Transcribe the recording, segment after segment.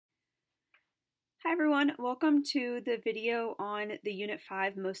Hi everyone, welcome to the video on the Unit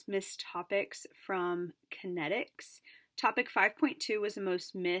 5 most missed topics from Kinetics. Topic 5.2 was the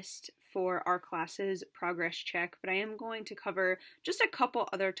most missed for our class's progress check, but I am going to cover just a couple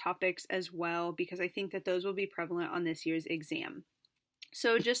other topics as well because I think that those will be prevalent on this year's exam.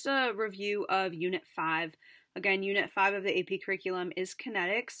 So just a review of Unit 5. Again, Unit 5 of the AP curriculum is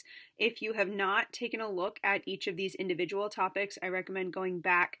Kinetics. If you have not taken a look at each of these individual topics, I recommend going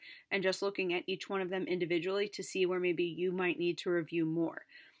back and just looking at each one of them individually to see where maybe you might need to review more.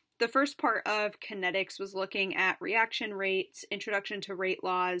 The first part of Kinetics was looking at reaction rates, introduction to rate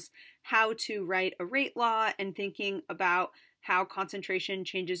laws, how to write a rate law, and thinking about how concentration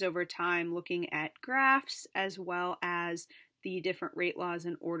changes over time, looking at graphs as well as the different rate laws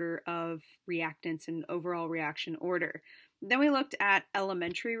in order of reactants and overall reaction order. Then we looked at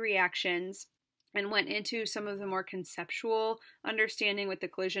elementary reactions and went into some of the more conceptual understanding with the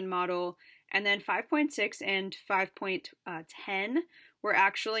collision model. And then 5.6 and 5.10 were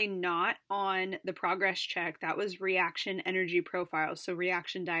actually not on the progress check. That was reaction energy profiles, so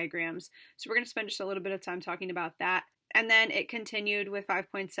reaction diagrams. So we're going to spend just a little bit of time talking about that. And then it continued with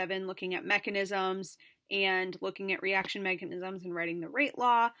 5.7 looking at mechanisms and looking at reaction mechanisms and writing the rate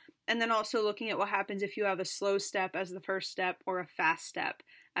law, and then also looking at what happens if you have a slow step as the first step or a fast step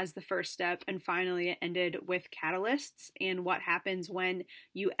as the first step, and finally it ended with catalysts and what happens when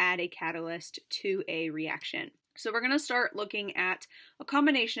you add a catalyst to a reaction. So we're going to start looking at a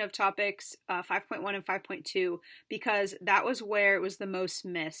combination of topics, 5.1 and 5.2, because that was where it was the most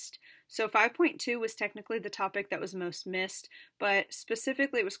missed. So 5.2 was technically the topic that was most missed, but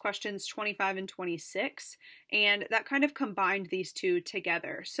specifically it was questions 25 and 26, and that kind of combined these two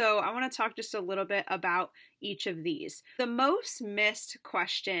together. So I want to talk just a little bit about each of these. The most missed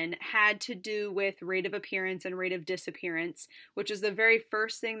question had to do with rate of appearance and rate of disappearance, which is the very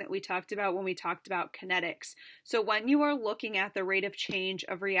first thing that we talked about when we talked about kinetics. So when you are looking at the rate of change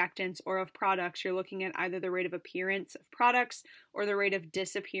of reactants or of products, you're looking at either the rate of appearance of products or the rate of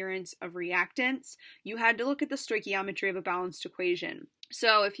disappearance of reactants. You had to look at the stoichiometry of a balanced equation.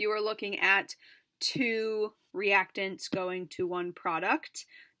 So if you were looking at two reactants going to one product,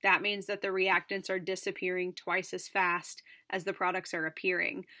 that means that the reactants are disappearing twice as fast as the products are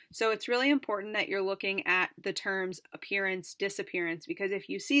appearing. So it's really important that you're looking at the terms appearance, disappearance, because if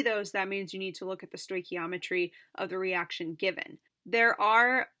you see those, that means you need to look at the stoichiometry of the reaction given. There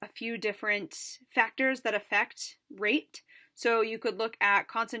are a few different factors that affect rate. So you could look at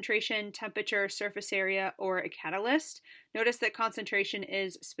concentration, temperature, surface area, or a catalyst. Notice that concentration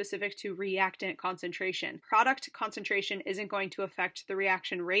is specific to reactant concentration. Product concentration isn't going to affect the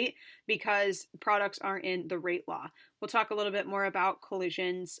reaction rate because products aren't in the rate law. We'll talk a little bit more about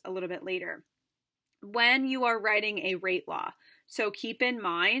collisions a little bit later. When you are writing a rate law, so keep in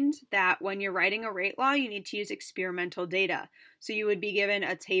mind that when you're writing a rate law, you need to use experimental data. So you would be given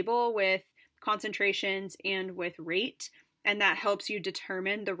a table with concentrations and with rate, and that helps you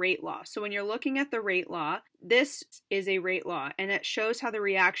determine the rate law. So when you're looking at the rate law, this is a rate law, and it shows how the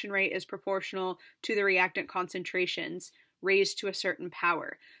reaction rate is proportional to the reactant concentrations raised to a certain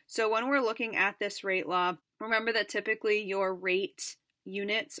power. So when we're looking at this rate law, remember that typically your rate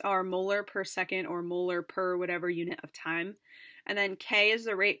units are molar per second or molar per whatever unit of time. And then K is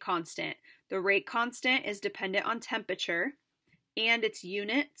the rate constant. The rate constant is dependent on temperature, and its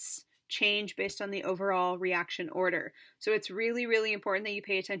units change based on the overall reaction order. So it's really, really important that you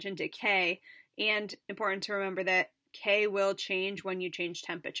pay attention to K, and important to remember that K will change when you change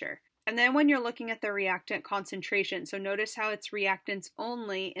temperature. And then when you're looking at the reactant concentration, so notice how it's reactants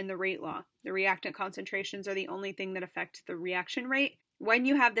only in the rate law. The reactant concentrations are the only thing that affect the reaction rate. When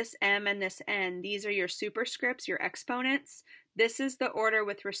you have this M and this N, these are your superscripts, your exponents. This is the order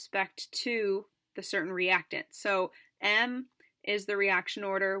with respect to the certain reactant. So M is the reaction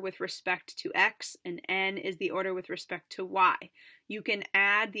order with respect to X, and N is the order with respect to Y. You can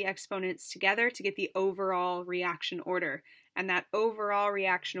add the exponents together to get the overall reaction order, and that overall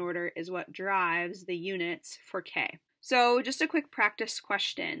reaction order is what drives the units for K. So just a quick practice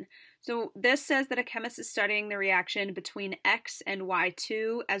question. So this says that a chemist is studying the reaction between X and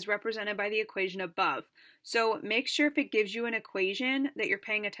Y2 as represented by the equation above. So make sure if it gives you an equation that you're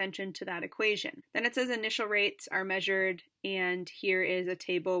paying attention to that equation. Then it says initial rates are measured, and here is a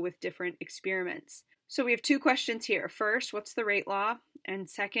table with different experiments. So we have two questions here. First, what's the rate law? And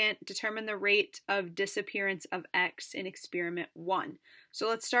second, determine the rate of disappearance of X in experiment 1. So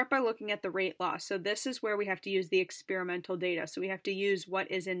let's start by looking at the rate law. So this is where we have to use the experimental data. So we have to use what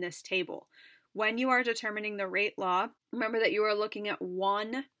is in this table. When you are determining the rate law, remember that you are looking at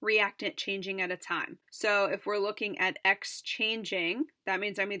one reactant changing at a time. So if we're looking at X changing, that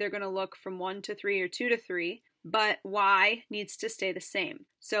means I'm either going to look from 1 to 3 or 2 to 3, but Y needs to stay the same.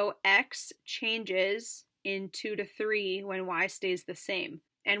 So X changes in 2 to 3 when Y stays the same.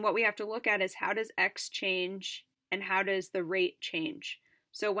 And what we have to look at is how does X change and how does the rate change?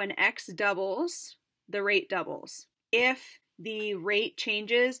 So when X doubles, the rate doubles. If the rate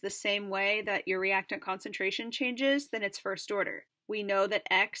changes the same way that your reactant concentration changes, then it's first order. We know that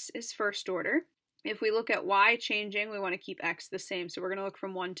X is first order. If we look at Y changing, we want to keep X the same. So we're going to look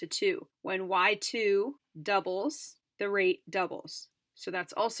from 1 to 2. When Y2 doubles, the rate doubles. So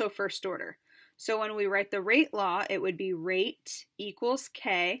that's also first order. So when we write the rate law, it would be rate equals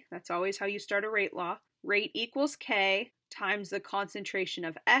K. That's always how you start a rate law. Rate equals K times the concentration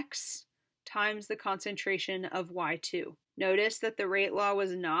of X times the concentration of Y2. Notice that the rate law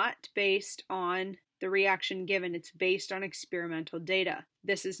was not based on the reaction given. It's based on experimental data.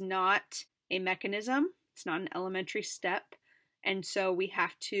 This is not a mechanism. It's not an elementary step. And so we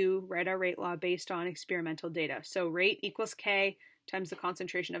have to write our rate law based on experimental data. So rate equals K times the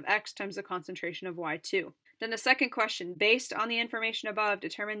concentration of X times the concentration of Y2. Then the second question, based on the information above,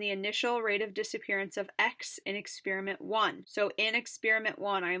 determine the initial rate of disappearance of X in experiment 1. So in experiment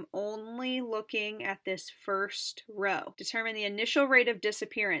 1, I am only looking at this first row. Determine the initial rate of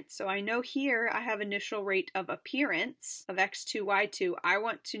disappearance. So I know here I have initial rate of appearance of X2, Y2. I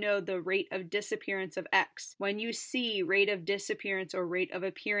want to know the rate of disappearance of X. When you see rate of disappearance or rate of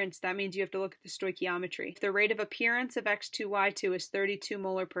appearance, that means you have to look at the stoichiometry. If the rate of appearance of X2, Y2 is 32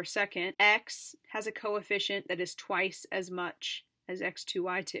 molar per second, X has a coefficient that is twice as much as X2,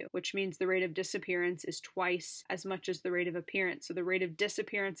 Y2, which means the rate of disappearance is twice as much as the rate of appearance. So the rate of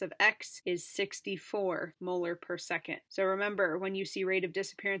disappearance of X is 64 molar per second. So remember, when you see rate of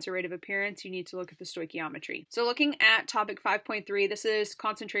disappearance or rate of appearance, you need to look at the stoichiometry. So looking at topic 5.3, this is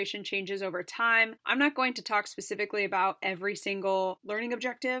concentration changes over time. I'm not going to talk specifically about every single learning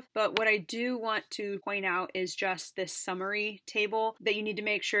objective, but what I do want to point out is just this summary table that you need to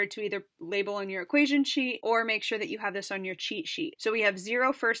make sure to either label on your equation sheet or make sure that you have this on your cheat sheet. So we have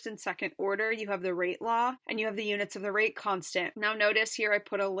 0 first and second order, you have the rate law, and you have the units of the rate constant. Now notice here I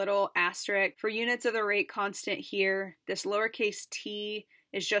put a little asterisk. For units of the rate constant here, this lowercase t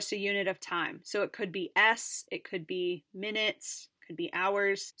is just a unit of time. So it could be S, it could be minutes, could be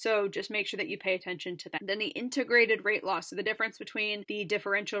hours. So just make sure that you pay attention to that. Then the integrated rate law. So the difference between the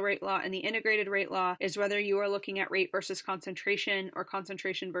differential rate law and the integrated rate law is whether you are looking at rate versus concentration or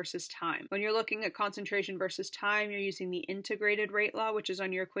concentration versus time. When you're looking at concentration versus time, you're using the integrated rate law, which is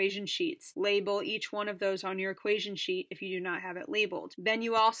on your equation sheets. Label each one of those on your equation sheet if you do not have it labeled. Then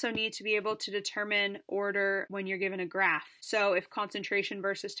you also need to be able to determine order when you're given a graph. So if concentration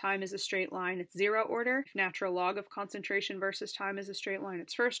versus time is a straight line, it's 0 order. If natural log of concentration versus time is a straight line,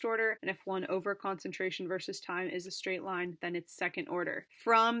 it's first order. And if 1 over concentration versus time is a straight line, then it's second order.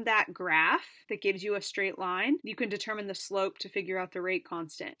 From that graph that gives you a straight line, you can determine the slope to figure out the rate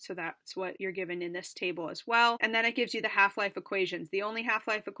constant. So that's what you're given in this table as well. And then it gives you the half-life equations. The only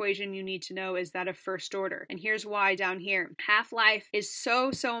half-life equation you need to know is that of first order. And here's why down here. Half-life is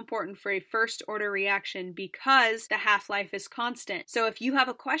so important for a first order reaction because the half-life is constant. So if you have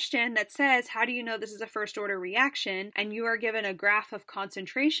a question that says, how do you know this is a first order reaction? And you are given a graph of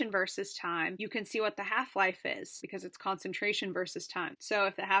concentration versus time, you can see what the half-life is because it's concentration versus time. So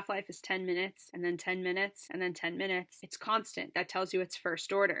if the half-life is 10 minutes and then 10 minutes and then 10 minutes, it's constant. That tells you it's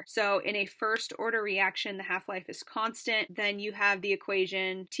first order. So in a first order reaction, the half-life is constant. Then you have the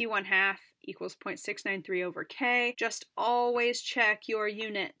equation T1 half equals 0.693 over K. Just always check your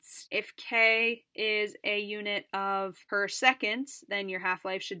units. If K is a unit of per seconds, then your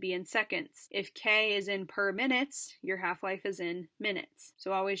half-life should be in seconds. If K is in per minutes, your half-life is in minutes.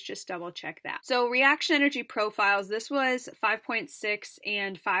 So always just double check that. So reaction energy profiles, this was 5.6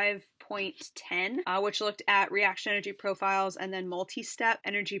 and 5.10, which looked at reaction energy profiles and then multi-step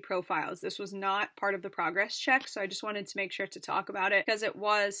energy profiles. This was not part of the progress check, so I just wanted to make sure to talk about it because it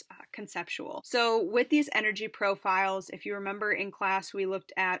was conceptual. So with these energy profiles, if you remember in class, we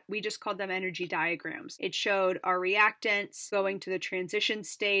just called them energy diagrams. It showed our reactants going to the transition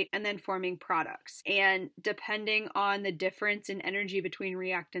state and then forming products. And depending on the difference in energy between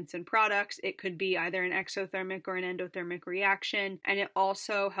reactants and products, it could be either an exothermic or an endothermic reaction. And it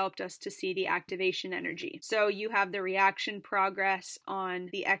also helped us to see the activation energy. So you have the reaction progress on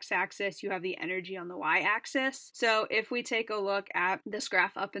the x-axis, you have the energy on the y-axis. So if we take a look at this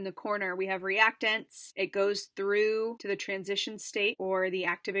graph up in the corner, we have reactants. It goes through to the transition state or the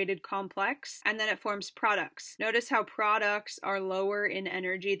activated complex, and then it forms products. Notice how products are lower in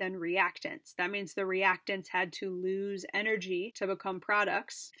energy than reactants. That means the reactants had to lose energy to become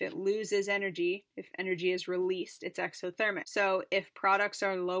products. If it loses energy, if energy is released, it's exothermic. So if products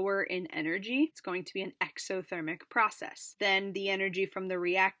are lower in energy, it's going to be an exothermic process. Then the energy from the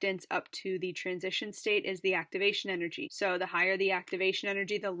reactants up to the transition state is the activation energy. So the higher the activation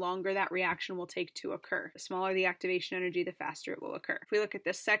energy, the longer that reaction will take to occur. The smaller the activation energy, the faster it will occur. If we look at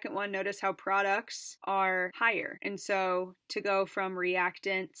this second one, notice how products are higher. And so to go from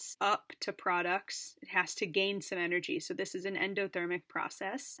reactants up to products, it has to gain some energy. So this is an endothermic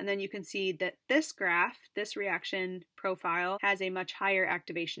process. And then you can see that this graph, this reaction profile, has a much higher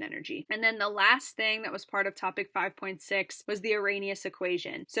activation energy. And then the last thing that was part of topic 5.6 was the Arrhenius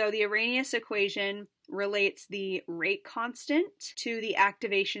equation. So the Arrhenius equation relates the rate constant to the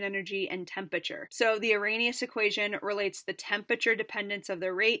activation energy and temperature. So the Arrhenius equation relates the temperature dependence of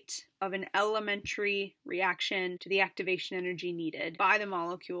the rate of an elementary reaction to the activation energy needed by the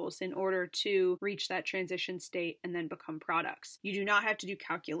molecules in order to reach that transition state and then become products. You do not have to do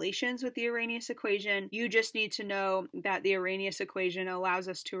calculations with the Arrhenius equation. You just need to know that the Arrhenius equation allows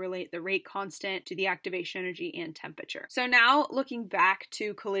us to relate the rate constant to the activation energy and temperature. So now looking back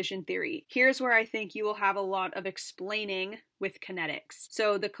to collision theory, here's where I think you will have a lot of explaining with kinetics.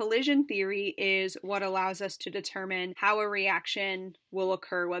 So the collision theory is what allows us to determine how a reaction will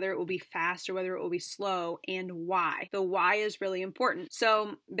occur, whether it will be fast or whether it will be slow, and why. The why is really important.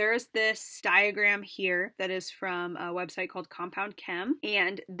 So there's this diagram here that is from a website called Compound Chem,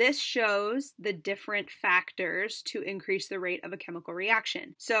 and this shows the different factors to increase the rate of a chemical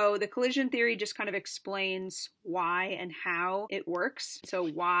reaction. So the collision theory just kind of explains why and how it works. So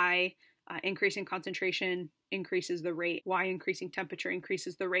why increasing concentration increases the rate, why increasing temperature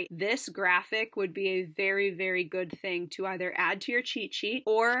increases the rate. This graphic would be a very, very good thing to either add to your cheat sheet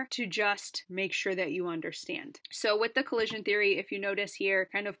or to just make sure that you understand. So with the collision theory, if you notice here,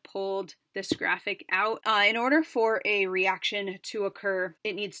 kind of pulled this graphic out. In order for a reaction to occur,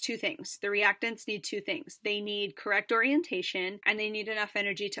 it needs two things. The reactants need two things. They need correct orientation and they need enough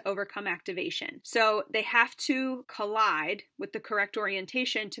energy to overcome activation. So they have to collide with the correct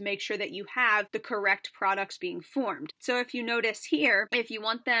orientation to make sure that you have the correct products being formed. So if you notice here, if you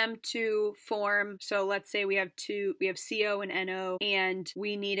want them to form, so let's say we have CO and NO and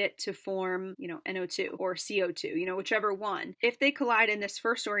we need it to form, NO2 or CO2, whichever one. If they collide in this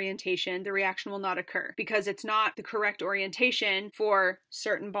first orientation, the reaction will not occur because it's not the correct orientation for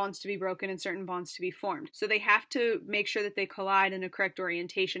certain bonds to be broken and certain bonds to be formed. So they have to make sure that they collide in a correct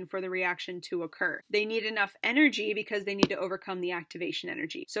orientation for the reaction to occur. They need enough energy because they need to overcome the activation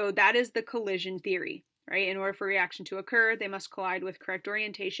energy. So that is the collision theory. Right? In order for a reaction to occur, they must collide with correct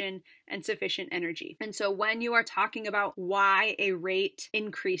orientation and sufficient energy. And so when you are talking about why a rate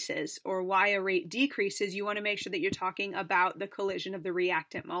increases or why a rate decreases, you want to make sure that you're talking about the collision of the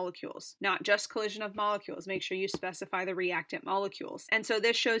reactant molecules, not just collision of molecules. Make sure you specify the reactant molecules. And so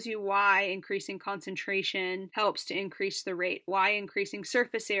this shows you why increasing concentration helps to increase the rate, why increasing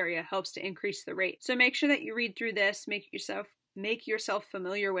surface area helps to increase the rate. So make sure that you read through this, make yourself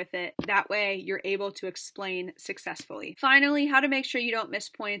familiar with it. That way you're able to explain successfully. Finally, how to make sure you don't miss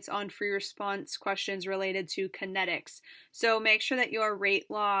points on free response questions related to kinetics. So make sure that your rate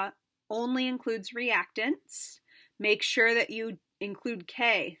law only includes reactants. Make sure that you include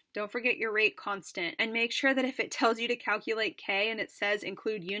K. Don't forget your rate constant. And make sure that if it tells you to calculate K and it says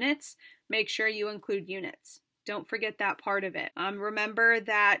include units, make sure you include units. Don't forget that part of it. Remember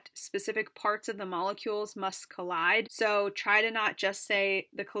that specific parts of the molecules must collide. So try to not just say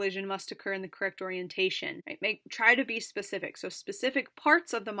the collision must occur in the correct orientation. Right? Try to be specific. So specific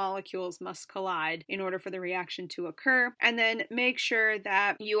parts of the molecules must collide in order for the reaction to occur. And then make sure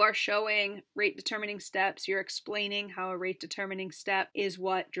that you are showing rate determining steps. You're explaining how a rate determining step is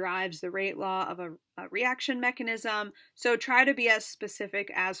what drives the rate law of a reaction mechanism. So try to be as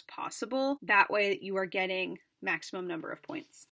specific as possible. That way you are getting maximum number of points.